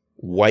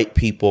white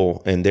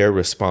people and their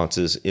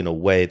responses in a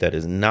way that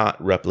is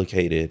not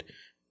replicated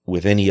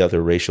with any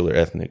other racial or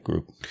ethnic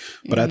group.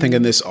 But I think,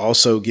 and this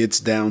also gets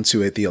down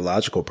to a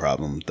theological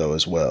problem, though,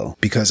 as well,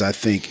 because I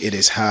think it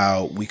is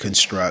how we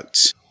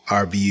construct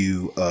our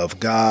view of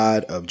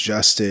God, of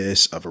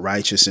justice, of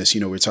righteousness.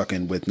 You know, we're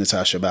talking with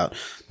Natasha about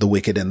the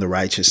wicked and the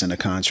righteous and the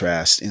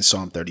contrast in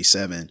Psalm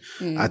 37.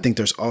 I think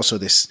there's also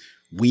this,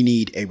 we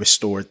need a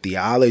restored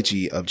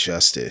theology of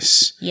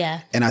justice.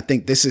 Yeah. And I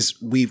think this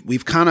is,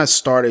 we've kind of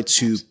started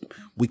to,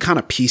 we kind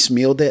of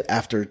piecemealed it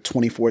after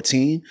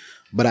 2014,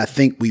 but I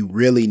think we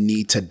really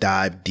need to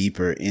dive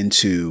deeper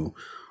into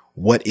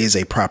what is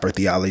a proper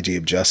theology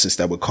of justice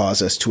that would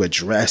cause us to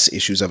address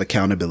issues of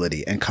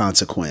accountability and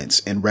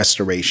consequence and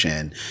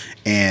restoration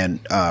and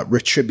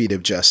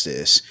retributive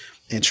justice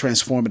and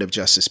transformative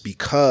justice,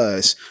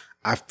 because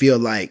I feel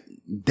like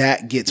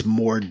that gets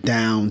more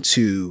down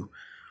to,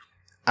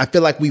 I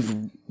feel like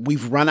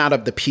we've run out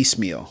of the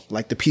piecemeal.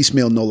 Like the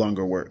piecemeal no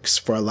longer works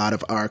for a lot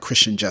of our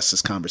Christian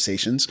justice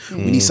conversations.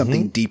 We need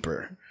something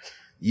deeper,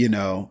 you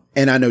know.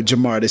 And I know,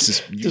 Jamar, this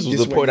was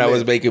the point I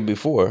was making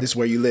before. This is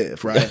where you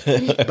live, right?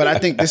 But I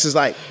think this is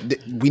like,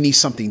 we need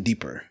something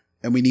deeper,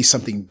 and we need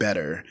something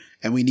better,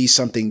 and we need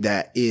something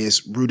that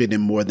is rooted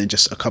in more than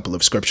just a couple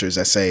of scriptures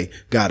that say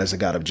God is a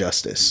God of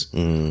justice.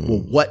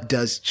 Well, what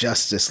does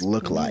justice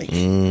look like?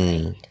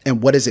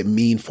 And what does it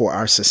mean for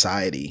our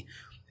society?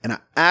 And I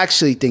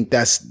actually think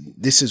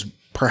this is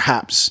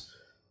perhaps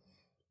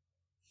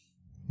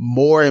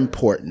more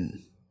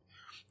important,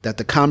 that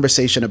the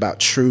conversation about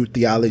true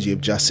theology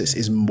of justice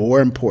is more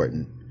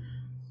important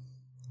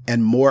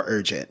and more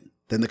urgent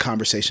than the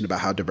conversation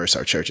about how diverse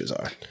our churches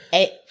are.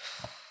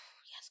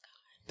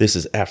 This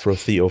is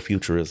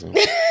Afro-theofuturism.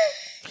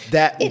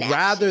 That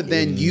rather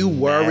than you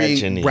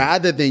worrying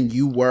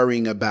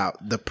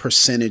about the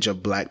percentage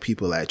of black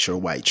people at your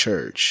white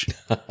church.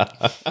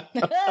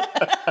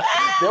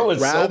 There was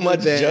so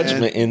much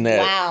judgment in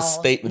that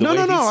statement. No.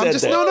 I'm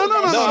just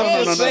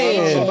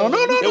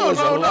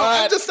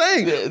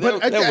saying.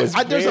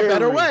 There's a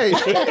better way.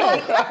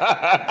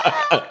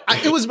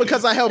 It was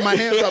because I held my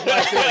hands up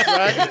like this,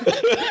 right?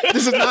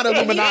 This is not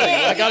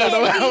Illuminati. Like, I don't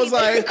know. I was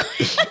like,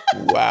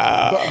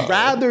 wow. But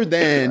rather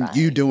than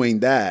you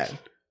doing that,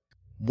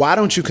 why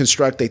don't you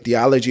construct a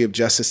theology of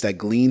justice that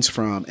gleans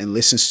from and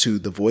listens to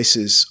the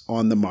voices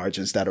on the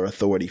margins that are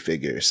authority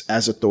figures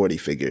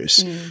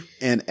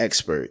and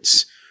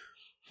experts,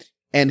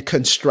 and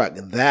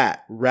construct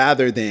that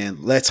rather than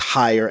let's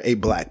hire a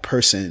black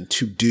person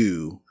to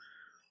do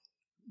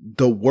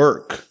the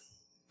work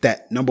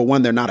that, number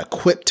one, they're not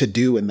equipped to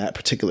do in that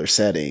particular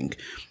setting,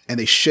 and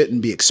they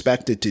shouldn't be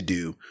expected to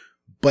do,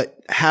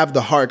 but have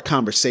the hard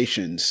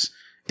conversations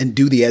and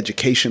do the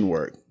education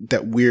work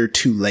that we're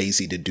too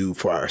lazy to do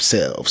for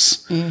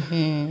ourselves.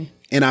 And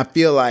I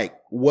feel like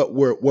what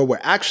we're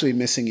actually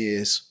missing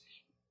is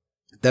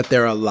that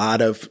there are a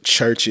lot of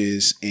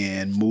churches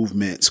and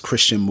movements,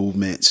 Christian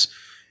movements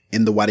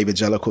in the white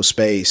evangelical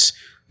space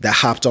that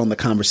hopped on the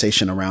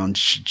conversation around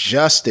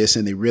justice,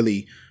 and they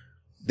really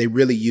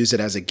use it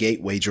as a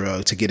gateway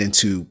drug to get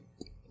into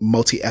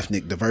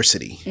multi-ethnic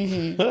diversity.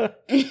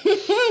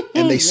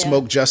 And they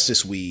smoked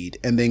justice weed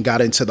and then got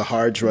into the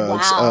hard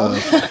drugs of,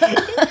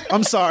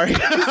 I'm sorry.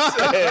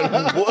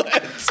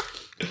 What?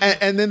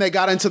 And then they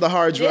got into the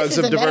hard drugs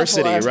of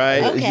diversity,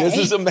 right? Okay. This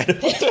is a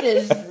metaphor.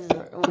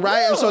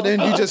 Right. And so then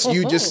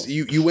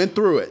you went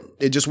through it.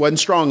 It just wasn't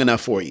strong enough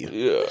for you.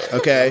 Yeah.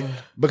 Okay.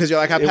 Because you're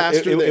like, I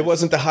passed through this. It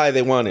wasn't the high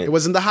they wanted. It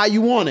wasn't the high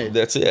you wanted.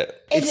 That's it.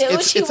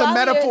 It's a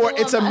metaphor.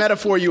 It's a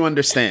metaphor you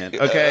understand.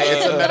 Okay.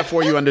 It's a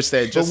metaphor you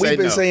understand. Just but we've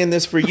been no. saying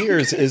this for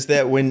years, is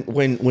that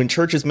when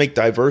churches make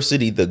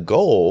diversity the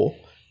goal,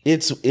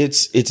 it's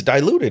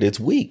diluted, it's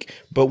weak.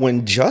 But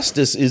when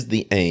justice is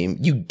the aim,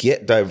 you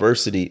get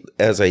diversity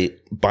as a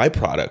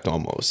byproduct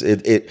almost.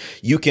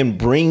 You can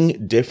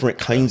bring different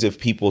kinds of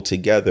people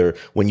together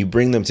when you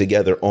bring them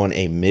together on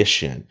a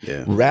mission,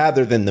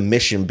 rather than the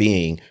mission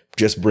being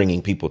just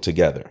bringing people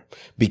together.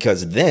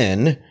 Because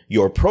then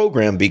your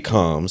program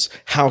becomes,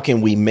 how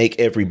can we make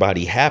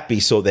everybody happy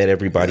so that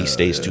everybody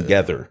stays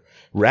together?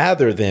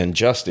 Rather than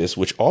justice,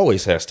 which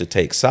always has to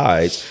take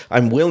sides.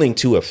 I'm willing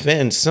to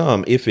offend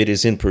some if it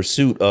is in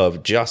pursuit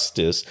of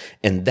justice.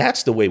 And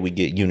that's the way we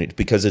get unity,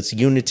 because it's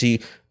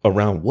unity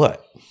around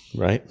what?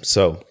 Right?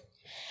 So.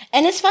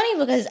 And it's funny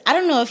because I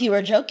don't know if you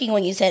were joking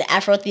when you said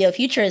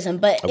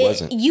Afro-theofuturism, but I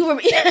wasn't. You were.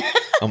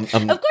 Of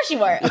course you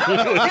were.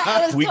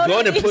 We're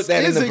going to put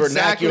that in the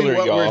vernacular,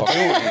 y'all.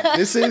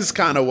 This is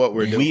kind of what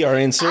we're doing. We are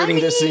inserting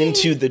this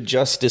into the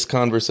justice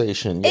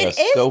conversation. Yes,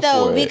 it is, go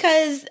though, for it.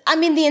 because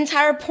the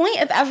entire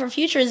point of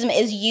Afrofuturism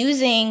is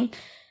using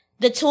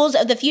the tools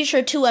of the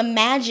future to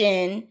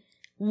imagine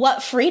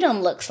what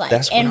freedom looks like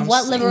and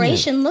what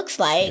liberation looks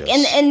like.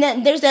 Yes. And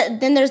then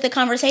there's the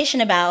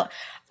conversation about,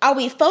 are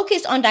we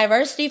focused on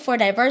diversity for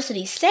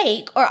diversity's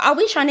sake, or are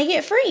we trying to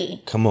get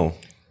free? Come on.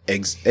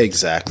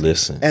 Exactly.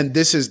 Listen. And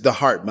this is the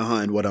heart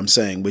behind what I'm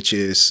saying, which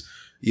is,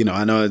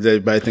 I know that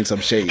everybody thinks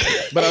I'm shady,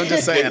 but I'm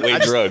just saying,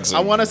 I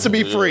want us to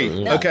be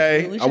free.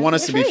 Okay. I want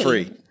us to be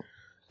free.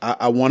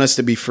 I want us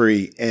to be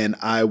free, and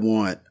I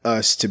want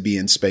us to be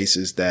in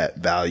spaces that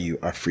value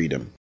our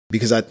freedom,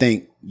 because I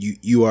think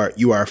you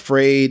are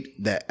afraid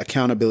that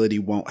accountability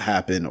won't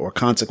happen, or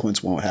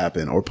consequence won't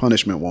happen, or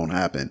punishment won't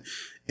happen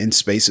in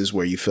spaces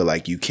where you feel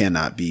like you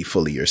cannot be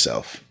fully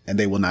yourself and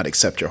they will not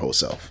accept your whole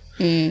self.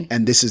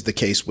 And this is the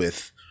case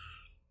with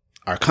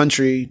our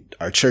country,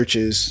 our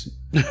churches,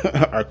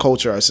 our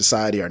culture, our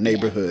society, our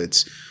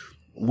neighborhoods.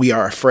 We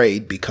are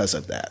afraid because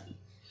of that.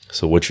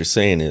 So what you're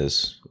saying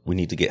is we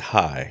need to get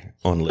high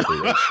on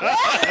liberation.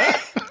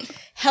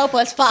 Help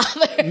us,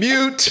 Father.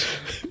 Mute.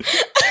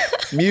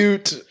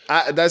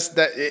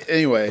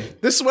 Anyway,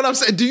 this is what I'm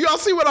saying. Do y'all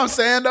see what I'm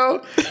saying,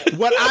 though?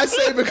 What I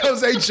say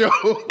becomes a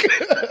joke.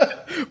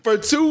 For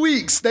 2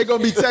 weeks, they're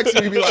going to be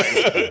texting me, be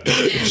like,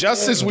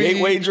 Justice Week.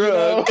 Gateway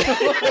drug.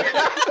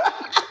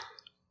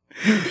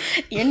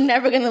 You're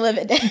never going to live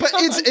it down. But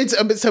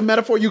it's a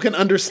metaphor you can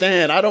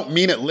understand. I don't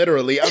mean it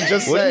literally. I'm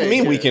just saying. What do you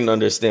mean we can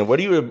understand? What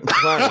are you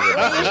implying? What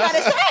are you trying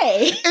to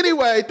say?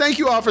 Anyway, thank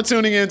you all for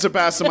tuning in to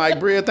Pastor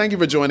Mike. Bria, thank you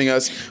for joining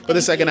us for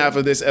the second half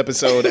of this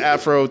episode.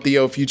 Afro,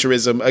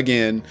 Theofuturism,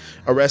 again,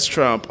 arrest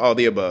Trump, all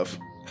the above.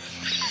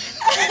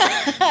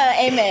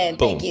 Amen.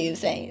 Boom. Thank you,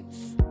 saints.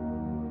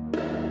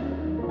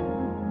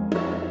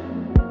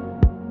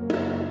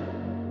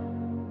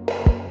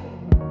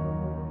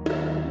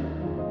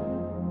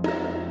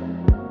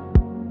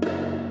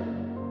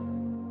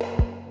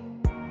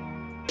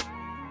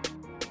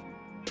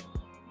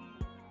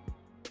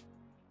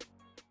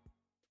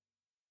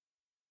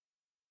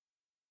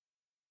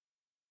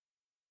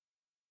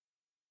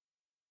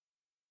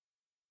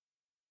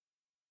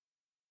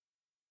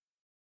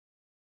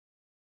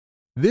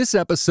 This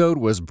episode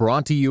was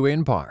brought to you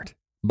in part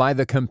by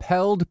the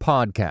Compelled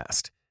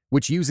Podcast,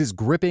 which uses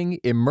gripping,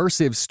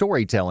 immersive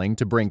storytelling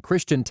to bring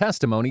Christian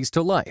testimonies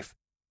to life.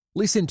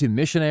 Listen to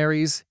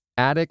missionaries,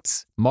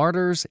 addicts,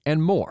 martyrs,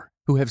 and more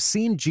who have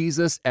seen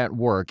Jesus at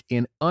work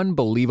in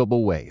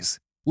unbelievable ways.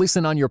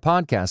 Listen on your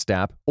podcast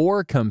app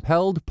or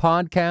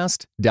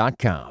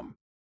compelledpodcast.com.